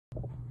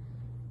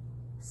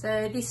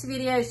So this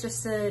video is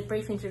just a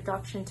brief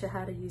introduction to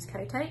how to use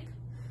K-tape.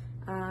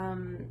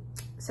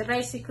 So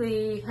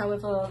basically,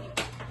 however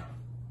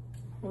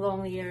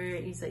long the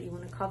area is that you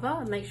want to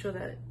cover, make sure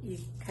that you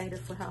cater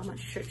for how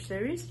much stretch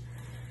there is.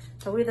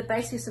 So with the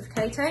basics of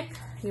K-tape,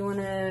 you want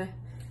to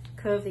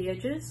curve the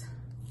edges.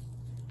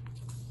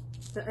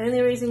 The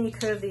only reason you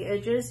curve the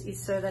edges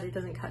is so that it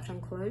doesn't catch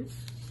on clothes.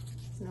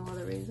 No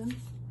other reason.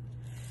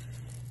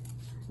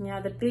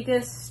 Now the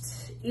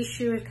biggest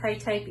issue with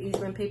K-tape is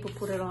when people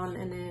put it on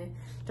and they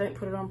don't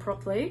put it on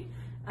properly.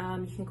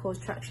 You can cause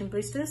traction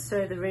blisters.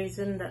 So the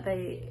reason that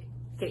they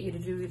get you to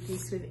do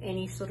this with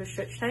any sort of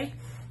stretch tape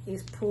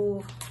is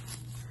pull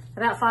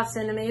about 5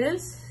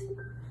 centimeters,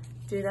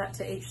 do that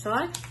to each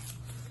side.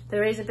 The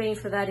reason being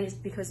for that is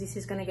because this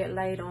is going to get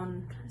laid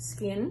on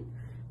skin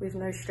with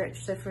no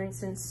stretch. So for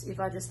instance, if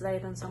I just lay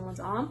it on someone's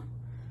arm,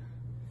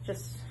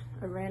 just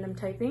a random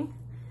taping,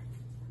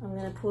 I'm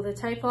going to pull the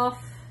tape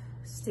off,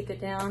 stick it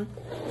down,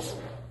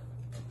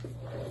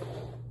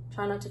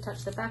 try not to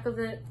touch the back of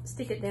it,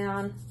 stick it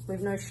down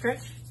with no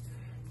stretch,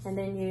 and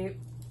then you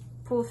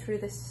pull through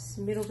this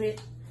middle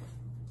bit,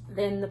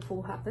 then the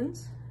pull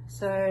happens.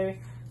 So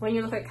when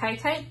you look at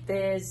K-tape,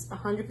 there's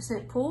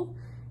 100% pull,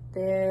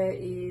 there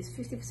is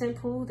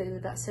 50% pull, there's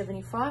about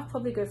 75,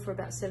 probably go for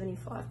about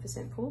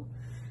 75% pull.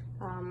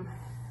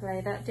 Lay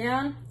that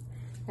down,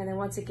 and then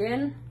once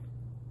again,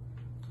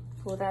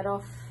 pull that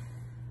off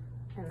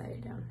and lay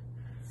it down.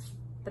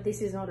 But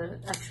this is not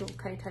an actual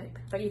K-tape,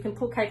 but you can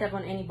put K-tape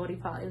on any body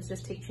part. It was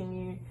just teaching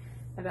you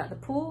about the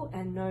pull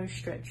and no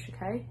stretch,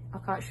 okay? I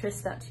can't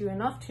stress that to you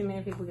enough. Too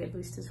many people get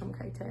blisters from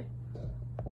K-tape.